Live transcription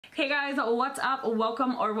Hey guys, what's up?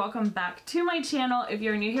 Welcome back to my channel. If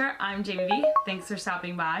you're new here, I'm JB. Thanks for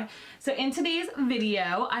stopping by. So in today's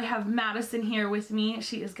video, I have Madison here with me.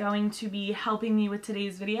 She is going to be helping me with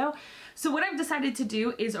today's video. So what I've decided to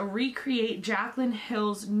do is recreate Jaclyn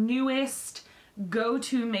Hill's newest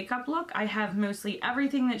go-to makeup look. I have mostly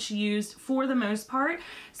everything that she used for the most part,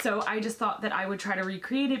 so I just thought that I would try to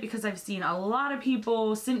recreate it because I've seen a lot of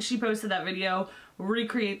people since she posted that video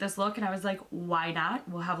recreate this look, and I was like, why not?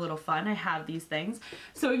 We'll have a little fun. I have these things.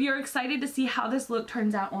 So if you're excited to see how this look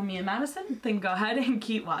turns out on me and Madison, then go ahead and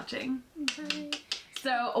keep watching. Bye.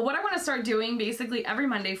 So what I want to start doing basically every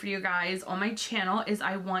Monday for you guys on my channel is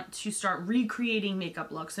I want to start recreating makeup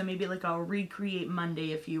looks. So maybe like a recreate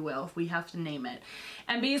Monday, if you will, if we have to name it.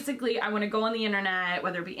 And basically I want to go on the internet,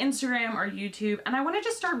 whether it be Instagram or YouTube, and I want to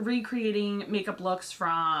just start recreating makeup looks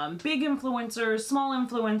from big influencers, small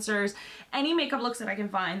influencers, any makeup looks that I can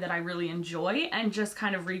find that I really enjoy, and just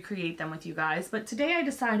kind of recreate them with you guys. But today I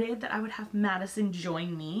decided that I would have Madison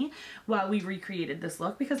join me while we recreated this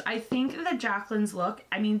look, because I think that Jaclyn's look,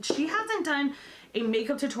 I mean, she hasn't done a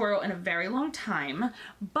makeup tutorial in a very long time,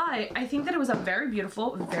 but I think that it was a very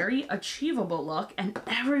beautiful, very achievable look, and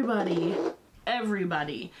everybody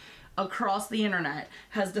across the internet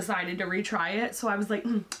has decided to retry it. So I was like,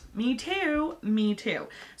 me too, me too.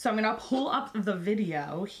 So I'm gonna pull up the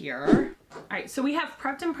video here. All right, so we have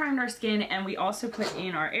prepped and primed our skin, and we also put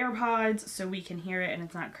in our AirPods so we can hear it and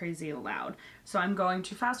it's not crazy loud. So I'm going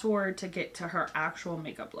to fast forward to get to her actual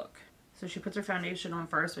makeup look. So she puts her foundation on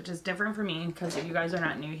first, which is different for me because if you guys are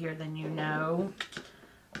not new here, then you know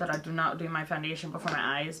that I do not do my foundation before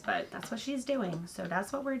my eyes, but that's what she's doing. So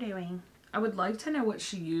that's what we're doing. I would like to know what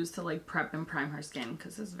she used to like prep and prime her skin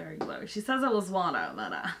because it's very glowy. She says it was water,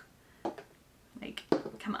 but like,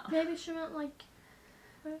 come on. Maybe she meant like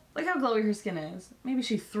how glowy her skin is. Maybe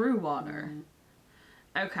she threw water.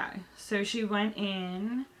 Okay, so she went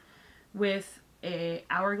in with a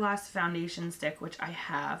Hourglass foundation stick, which I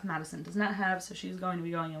have. Madison does not have, so she's going to be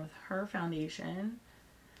going in with her foundation.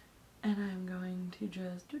 And I'm going to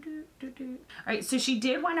just Alright, so she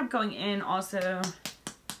did wind up going in also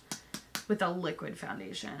with a liquid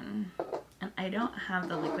foundation. And I don't have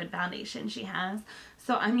the liquid foundation she has.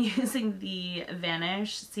 So I'm using the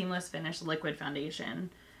Vanish Seamless Finish Liquid Foundation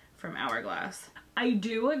from Hourglass. I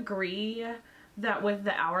do agree that with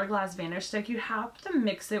the Hourglass Vanish stick, you have to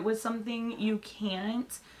mix it with something. You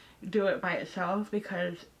can't do it by itself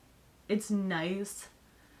because it's nice,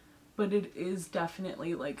 but it is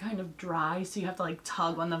definitely like kind of dry, so you have to like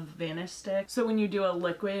tug on the Vanish stick. So when you do a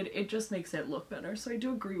liquid, it just makes it look better. So I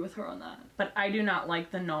do agree with her on that. But I do not like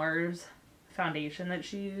the NARS foundation that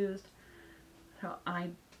she used, so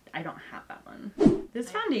I don't have that one.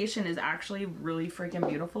 This foundation is actually really freaking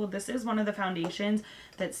beautiful. This is one of the foundations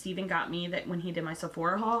that Steven got me that when he did my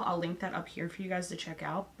Sephora haul. I'll link that up here for you guys to check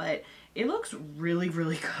out, but it looks really,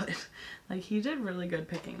 really good. Like, he did really good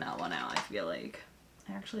picking that one out, I feel like.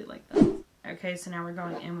 I actually like that. Okay, so now we're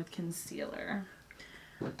going in with concealer.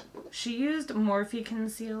 She used Morphe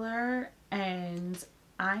concealer, and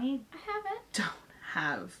I don't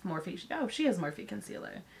have Morphe. Oh, she has Morphe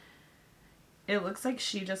concealer. It looks like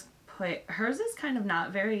she just put, hers is kind of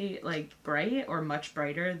not very like bright or much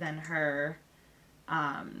brighter than her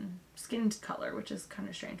skin color, which is kind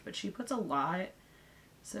of strange, but she puts a lot.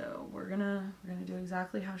 So we're gonna do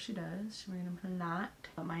exactly how she does. We're gonna put a knot.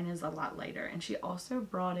 But mine is a lot lighter, and she also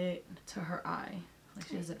brought it to her eye. Like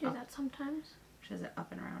she has it up. that sometimes. She has it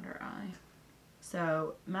up and around her eye.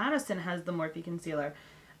 So Madison has the Morphe concealer.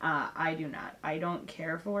 I do not. I don't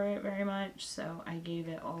care for it very much, so I gave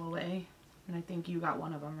it all away. And I think you got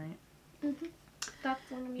one of them, right? Mm-hmm.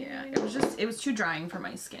 That's one of Yeah, it was too drying for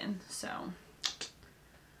my skin, so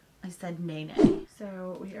I said nay.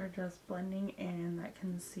 So we are just blending in that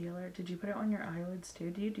concealer. Did you put it on your eyelids too?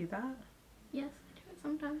 Do you do that? Yes, I do it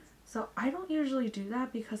sometimes. So I don't usually do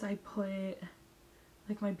that because I put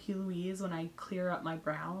like my P. Louise when I clear up my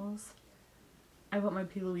brows. I put my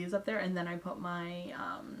P. Louise up there, and then I put my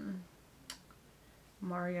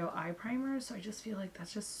Mario eye primer, so I just feel like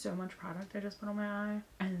that's just so much product I just put on my eye,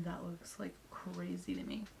 and that looks like crazy to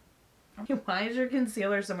me. Why is your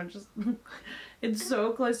concealer so much? It's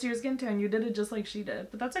so close to your skin tone. You did it just like she did,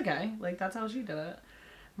 but that's okay. Like, that's how she did it.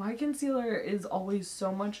 My concealer is always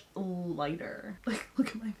so much lighter. Like, look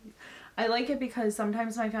at my face. I like it because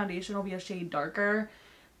sometimes my foundation will be a shade darker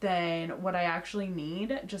than what I actually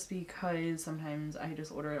need, just because sometimes I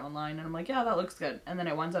just order it online and I'm like, yeah, that looks good, and then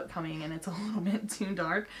it winds up coming and it's a little bit too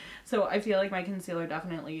dark. So I feel like my concealer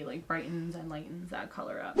definitely like brightens and lightens that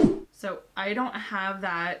color up. So I don't have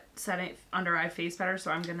that set under eye face powder, so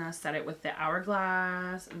I'm gonna set it with the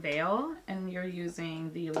Hourglass Veil, and you're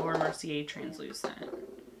using the Laura Mercier translucent.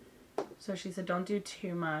 So she said don't do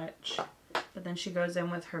too much, but then she goes in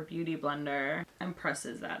with her beauty blender and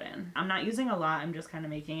presses that in. I'm not using a lot, I'm just kind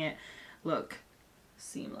of making it look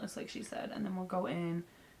seamless like she said. And then we'll go in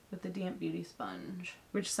with the damp beauty sponge,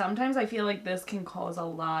 which sometimes I feel like this can cause a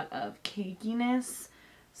lot of cakiness,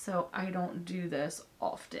 so I don't do this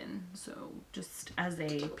often, so just as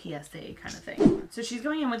a PSA kind of thing. So she's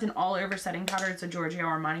going in with an all over setting powder. It's a Giorgio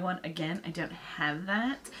Armani one. Again, I don't have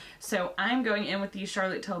that, so I'm going in with the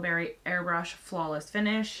Charlotte Tilbury Airbrush Flawless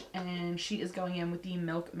Finish, and she is going in with the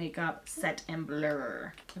Milk Makeup Set and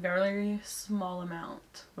Blur. A very small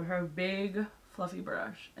amount with her big fluffy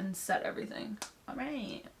brush and set everything. All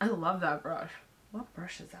right, I love that brush. What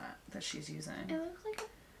brush is that she's using? It looks like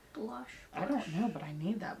a blush. I don't know, but I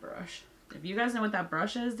need that brush. If you guys know what that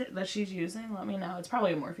brush is that she's using, let me know. It's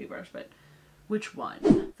probably a Morphe brush, but which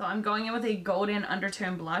one? So I'm going in with a golden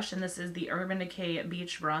undertone blush, and this is the Urban Decay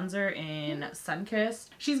Beach Bronzer in Sunkissed.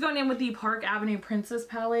 She's going in with the Park Avenue Princess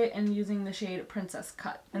palette and using the shade Princess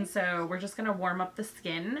Cut. And so we're just gonna warm up the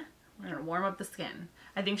skin. We're gonna warm up the skin.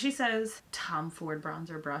 I think she says Tom Ford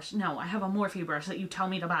bronzer brush. No, I have a Morphe brush that you tell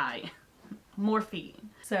me to buy. Morphe.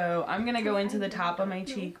 So I'm gonna go into the top of my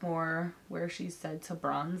cheek more where she said to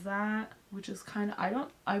bronze that, which is kind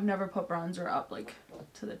of, I've never put bronzer up like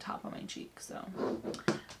to the top of my cheek, so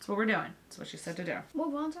that's what we're doing. That's what she said to do. More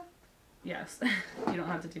bronzer? Yes. You don't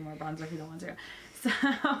have to do more bronzer if you don't want to. So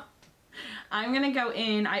I'm gonna go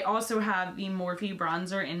in. I also have the Morphe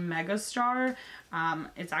bronzer in Megastar.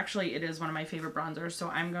 It is one of my favorite bronzers, so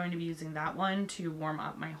I'm going to be using that one to warm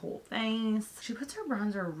up my whole face. She puts her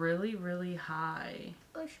bronzer really, really high.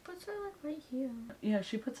 Oh, she puts it like right here. Yeah,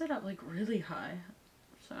 she puts it up like really high.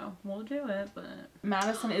 So we'll do it, but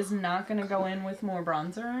Madison is not gonna go in with more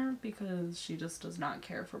bronzer because she just does not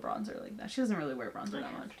care for bronzer like that. She doesn't really wear bronzer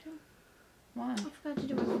that much. Why? I forgot to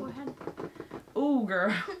do my forehead. Ooh,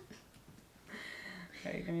 girl.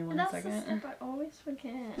 Okay, give me one second. That's the step I always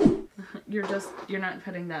forget. You're not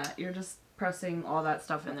putting that. You're just pressing all that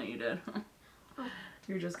stuff in that you did. Oh.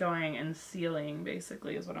 You're just going and sealing,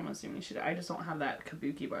 basically, is what I'm assuming she did. I just don't have that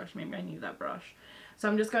kabuki brush. Maybe I need that brush. So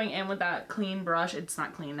I'm just going in with that clean brush. It's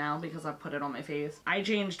not clean now because I put it on my face. I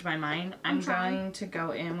changed my mind. I'm going to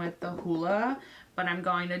go in with the Hoola, but I'm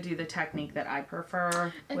going to do the technique that I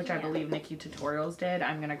prefer, which I believe Nikki Tutorials did.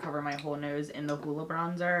 I'm going to cover my whole nose in the Hoola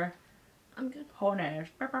bronzer. I'm good. Whole nose.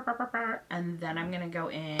 And then I'm going to go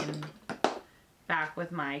in back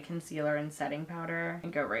with my concealer and setting powder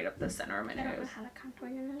and go right up the center of my nose. I don't know how to contour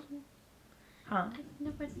your nose. Huh? I've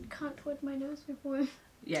never contoured my nose before.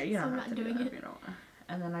 Yeah, you don't have to do that if it. you don't want.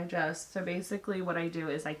 And then so basically what I do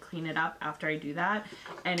is I clean it up after I do that,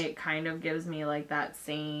 and it kind of gives me like that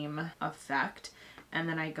same effect. And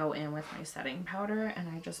then I go in with my setting powder and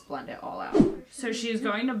I just blend it all out. So she's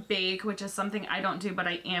going to bake, which is something I don't do, but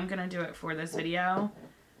I am going to do it for this video.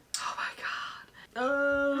 Oh my god.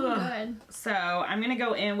 Oh, good. So I'm going to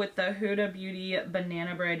go in with the Huda Beauty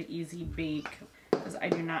Banana Bread Easy Bake, because I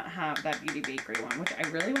do not have that Beauty Bakery one, which I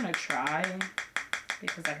really want to try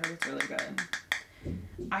because I heard it's really good.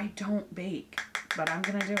 I don't bake, but I'm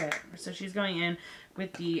going to do it. So she's going in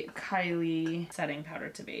with the Kylie setting powder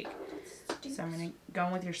to bake. So I'm going to go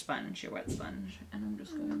in with your sponge, your wet sponge, and I'm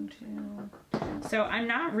just going to... So I'm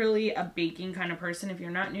not really a baking kind of person. If you're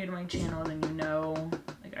not new to my channel, then you know,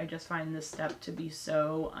 like, I just find this step to be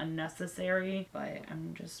so unnecessary, but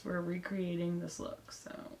we're recreating this look,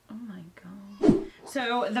 so, oh my god.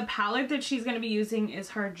 So the palette that she's going to be using is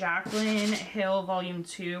her Jaclyn Hill Volume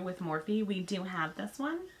 2 with Morphe. We do have this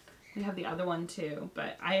one. We have the other one too,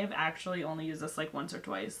 but I have actually only used this like once or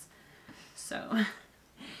twice. So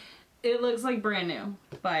it looks like brand new,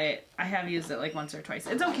 but I have used it like once or twice.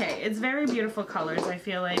 It's okay. It's very beautiful colors, I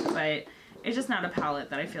feel like, but it's just not a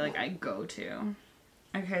palette that I feel like I go to.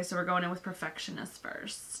 Okay, so we're going in with Perfectionist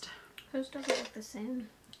first. Hers doesn't look the same.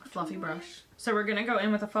 Fluffy brush. So we're gonna go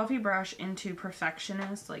in with a fluffy brush into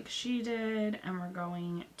Perfectionist like she did, and we're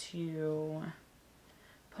going to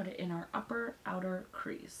put it in our upper outer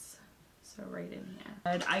crease. So right in here.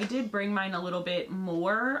 And I did bring mine a little bit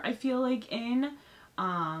more, I feel like, in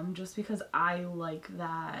just because I like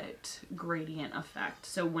that gradient effect.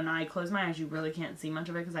 So when I close my eyes, you really can't see much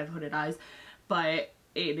of it because I have hooded eyes, but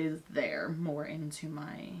it is there more into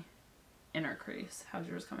my inner crease. How's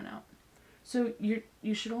yours coming out? So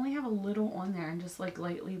you should only have a little on there and just like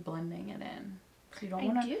lightly blending it in. So you don't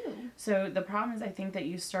want to. I do. So the problem is I think that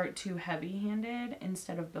you start too heavy-handed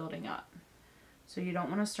instead of building up. So you don't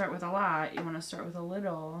want to start with a lot. You want to start with a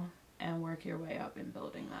little and work your way up in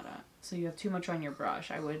building that up. So you have too much on your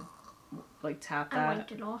brush. I would like tap that. I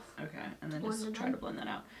wiped it off. Okay, and then just try to blend that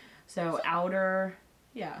out. So outer,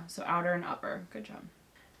 yeah, so outer and upper. Good job.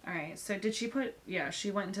 All right, so did she put, yeah, she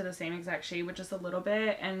went into the same exact shade with just a little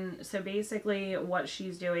bit. And so basically what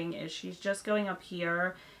she's doing is she's just going up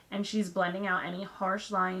here and she's blending out any harsh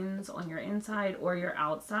lines on your inside or your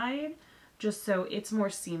outside, just so it's more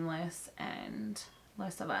seamless and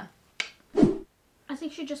less of a... I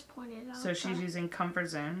think she just pointed out. So she's using Comfort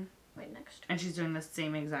Zone. Right next. And she's doing the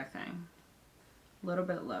same exact thing. A little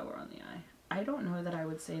bit lower on the eye. I don't know that I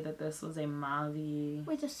would say that this was a mauve-y.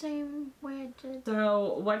 Wait, the same way I did.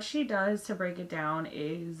 So what she does to break it down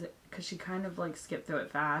is, because she kind of like skipped through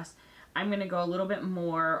it fast, I'm going to go a little bit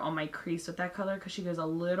more on my crease with that color because she goes a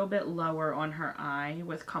little bit lower on her eye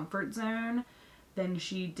with Comfort Zone than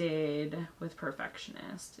she did with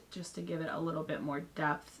Perfectionist, just to give it a little bit more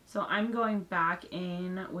depth. So I'm going back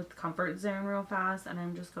in with Comfort Zone real fast, and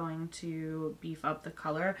I'm just going to beef up the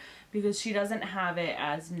color because she doesn't have it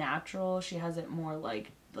as natural. She has it more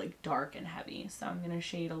like dark and heavy. So I'm going to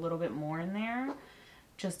shade a little bit more in there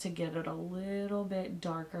just to get it a little bit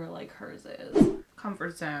darker like hers is.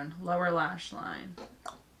 Comfort Zone, lower lash line.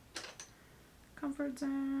 Comfort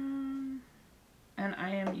Zone. And I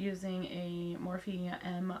am using a Morphe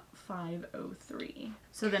M503.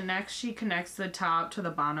 So the next she connects the top to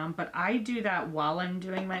the bottom, but I do that while I'm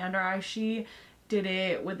doing my under eye. She did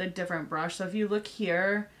it with a different brush. So if you look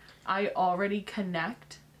here, I already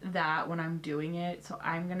connect that when I'm doing it. So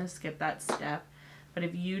I'm gonna skip that step. But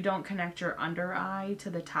if you don't connect your under eye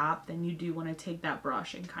to the top, then you do wanna take that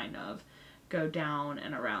brush and kind of go down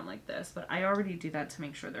and around like this. But I already do that to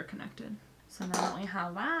make sure they're connected. So now we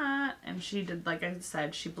have that, and she did, like I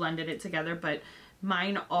said, she blended it together, but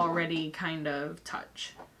mine already kind of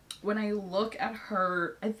touch. When I look at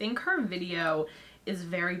her, I think her video is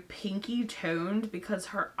very pinky toned because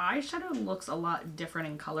her eyeshadow looks a lot different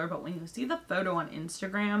in color, but when you see the photo on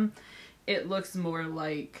Instagram, it looks more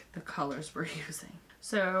like the colors we're using.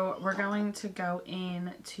 So we're going to go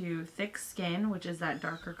into Thick Skin, which is that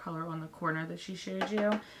darker color on the corner that she showed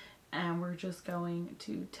you. And we're just going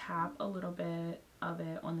to tap a little bit of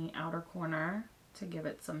it on the outer corner to give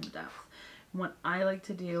it some depth. What I like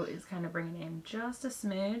to do is kind of bring it in just a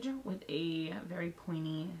smidge with a very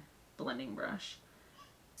pointy blending brush.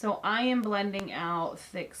 So I am blending out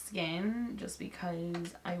Thick Skin just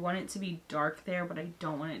because I want it to be dark there, but I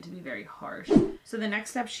don't want it to be very harsh. So the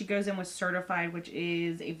next step, she goes in with Certified, which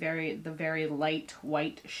is the very light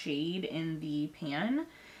white shade in the pan.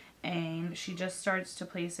 And she just starts to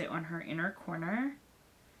place it on her inner corner,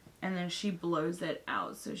 and then she blows it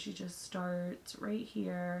out. So she just starts right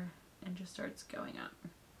here and just starts going up.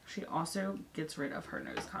 She also gets rid of her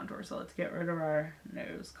nose contour. So let's get rid of our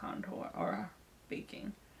nose contour or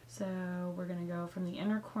baking. So we're gonna go from the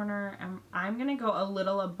inner corner, and I'm gonna go a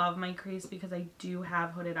little above my crease because I do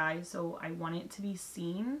have hooded eyes, so I want it to be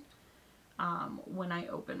seen when I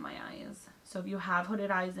open my eyes. So if you have hooded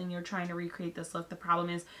eyes and you're trying to recreate this look, the problem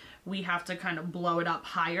is we have to kind of blow it up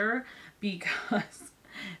higher because as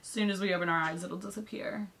soon as we open our eyes, it'll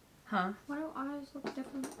disappear. Huh? Why do eyes look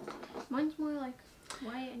different? Mine's more like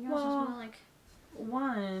white and yours is more like...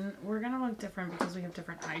 One, we're going to look different because we have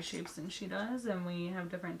different eye shapes than she does, and we have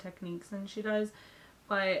different techniques than she does.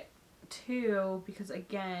 But two, because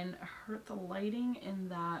again, the lighting in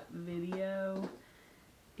that video...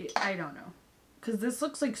 I don't know, because this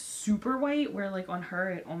looks like super white, where like on her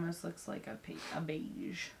it almost looks like a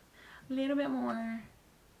beige, a little bit more.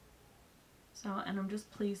 So, and I'm just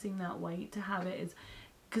placing that white to have it is,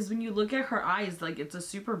 because when you look at her eyes, like it's a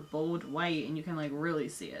super bold white and you can like really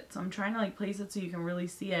see it. So I'm trying to like place it so you can really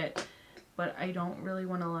see it, but I don't really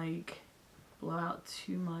want to like blow out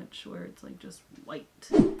too much where it's like just white.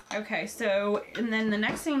 Okay, so and then the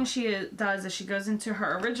next thing she does is she goes into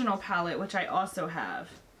her original palette, which I also have.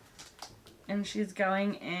 And she's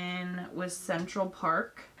going in with Central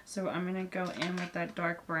Park. So I'm going to go in with that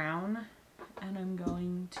dark brown. And I'm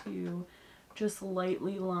going to just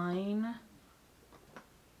lightly line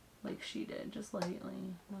like she did. Just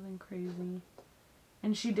lightly. Nothing crazy.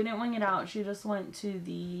 And she didn't wing it out. She just went to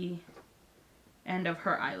the end of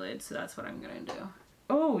her eyelid. So that's what I'm going to do.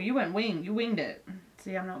 Oh, you went wing. You winged it.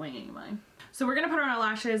 See, I'm not winging mine. So we're going to put on our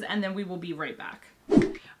lashes and then we will be right back.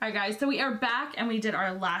 Alright guys, so we are back and we did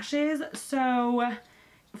our lashes. So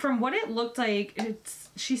from what it looked like,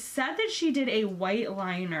 she said that she did a white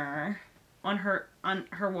liner on her on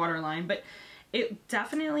her waterline, but it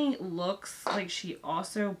definitely looks like she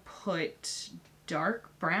also put dark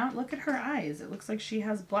brown. Look at her eyes. It looks like she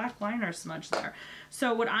has black liner smudged there.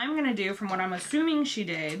 So what I'm going to do, from what I'm assuming she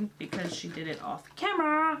did, because she did it off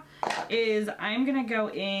camera, is I'm going to go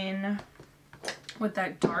in with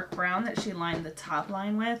that dark brown that she lined the top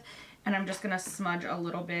line with, and I'm just going to smudge a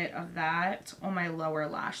little bit of that on my lower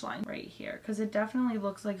lash line right here, because it definitely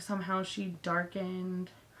looks like somehow she darkened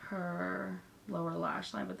her lower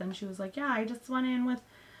lash line, but then she was like, yeah, I just went in with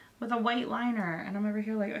a white liner, and I'm over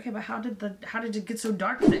here like, okay, but how did it get so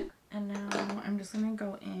dark there? And now I'm just gonna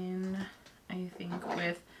go in, I think,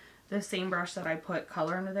 with the same brush that I put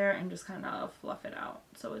color under there and just kind of fluff it out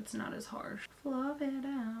so it's not as harsh. Fluff it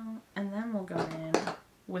out. And then we'll go in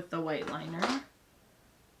with the white liner.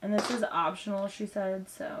 And this is optional, she said,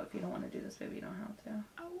 so if you don't want to do this, baby, you don't have to.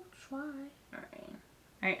 I'll try.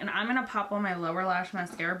 Alright, and I'm gonna pop on my lower lash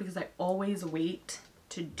mascara because I always wait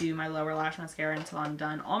to do my lower lash mascara until I'm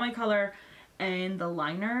done all my color and the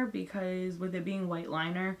liner, because with it being white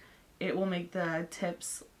liner, it will make the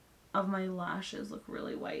tips of my lashes look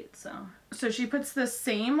really white. So she puts the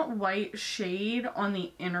same white shade on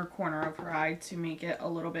the inner corner of her eye to make it a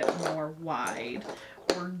little bit more wide,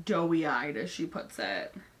 or doughy eyed as she puts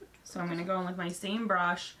it. So I'm gonna go in with my same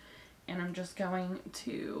brush and I'm just going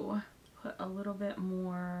to put a little bit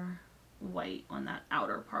more white on that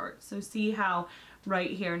outer part. So see how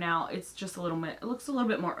right here now it's just a little bit, it looks a little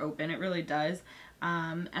bit more open. It really does.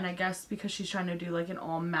 And I guess because she's trying to do like an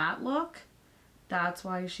all matte look, that's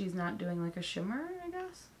why she's not doing like a shimmer, I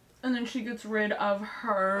guess. And then she gets rid of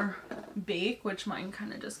her bake, which mine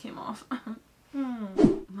kind of just came off.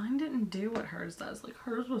 Mine didn't do what hers does. Like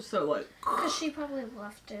hers was so like, because she probably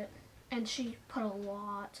left it and she put a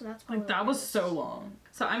lot, so that's probably like that was so long.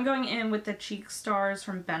 So I'm going in with the Cheek Stars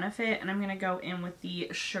from Benefit, and I'm gonna go in with the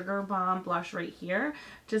Sugar Bomb blush right here,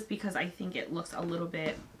 just because I think it looks a little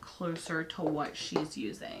bit closer to what she's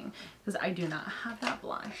using, because I do not have that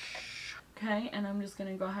blush. Okay, and I'm just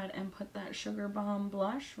gonna go ahead and put that Sugar Bomb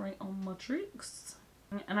blush right on my cheeks.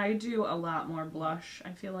 And I do a lot more blush,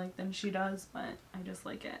 I feel like, than she does, but I just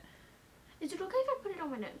like it. Is it okay if I put it on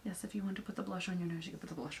my nose? Yes, if you want to put the blush on your nose, you can put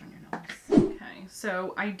the blush on your nose. Okay,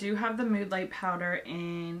 so I do have the Mood Light powder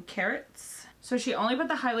in Carrots. So she only put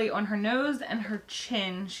the highlight on her nose and her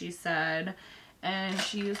chin, she said. And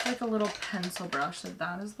she used like a little pencil brush, so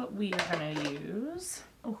that is what we are gonna use.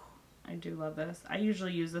 Oh, I do love this. I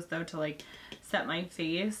usually use this though to like set my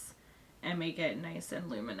face and make it nice and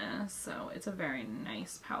luminous, so it's a very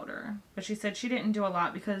nice powder. But she said she didn't do a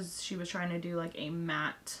lot because she was trying to do like a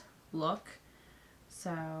matte look,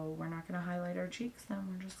 so we're not gonna highlight our cheeks, then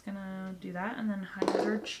we're just gonna do that and then highlight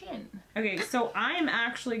our chin. Okay, so I am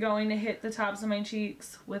actually going to hit the tops of my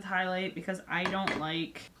cheeks with highlight because I don't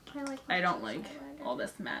like all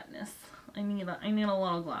this matte-ness. I need a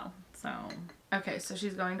little glow. So okay, so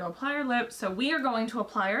she's going to apply her lips, so we are going to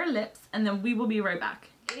apply our lips and then we will be right back.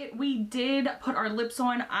 We did put our lips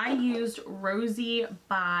on. I used Rosy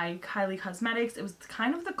by Kylie Cosmetics. It was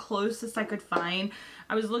kind of the closest I could find.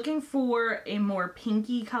 I was looking for a more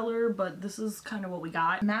pinky color, but this is kind of what we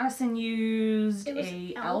got. Madison used a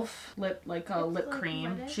e.l.f. lip, like a lip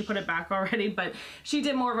cream. Reddish. She put it back already, but she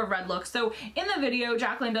did more of a red look. So in the video,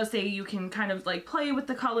 Jaclyn does say you can kind of like play with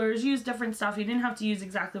the colors, use different stuff. You didn't have to use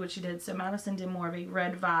exactly what she did. So Madison did more of a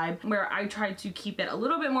red vibe, where I tried to keep it a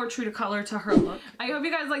little bit more true to color to her look. I hope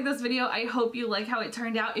you guys like this video. I hope you like how it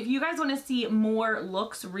turned out. If you guys want to see more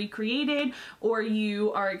looks recreated, or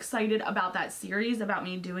you are excited about that series about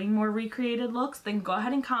me doing more recreated looks, then go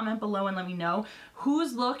ahead and comment below and let me know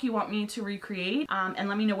whose look you want me to recreate, and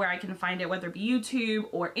let me know where I can find it, whether it be YouTube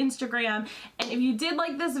or Instagram. And if you did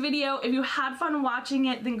like this video, if you had fun watching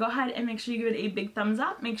it, then go ahead and make sure you give it a big thumbs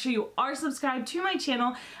up. Make sure you are subscribed to my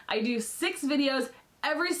channel. I do 6 videos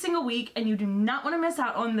every single week and you do not want to miss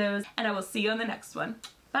out on those, and I will see you on the next one.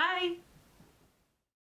 Bye!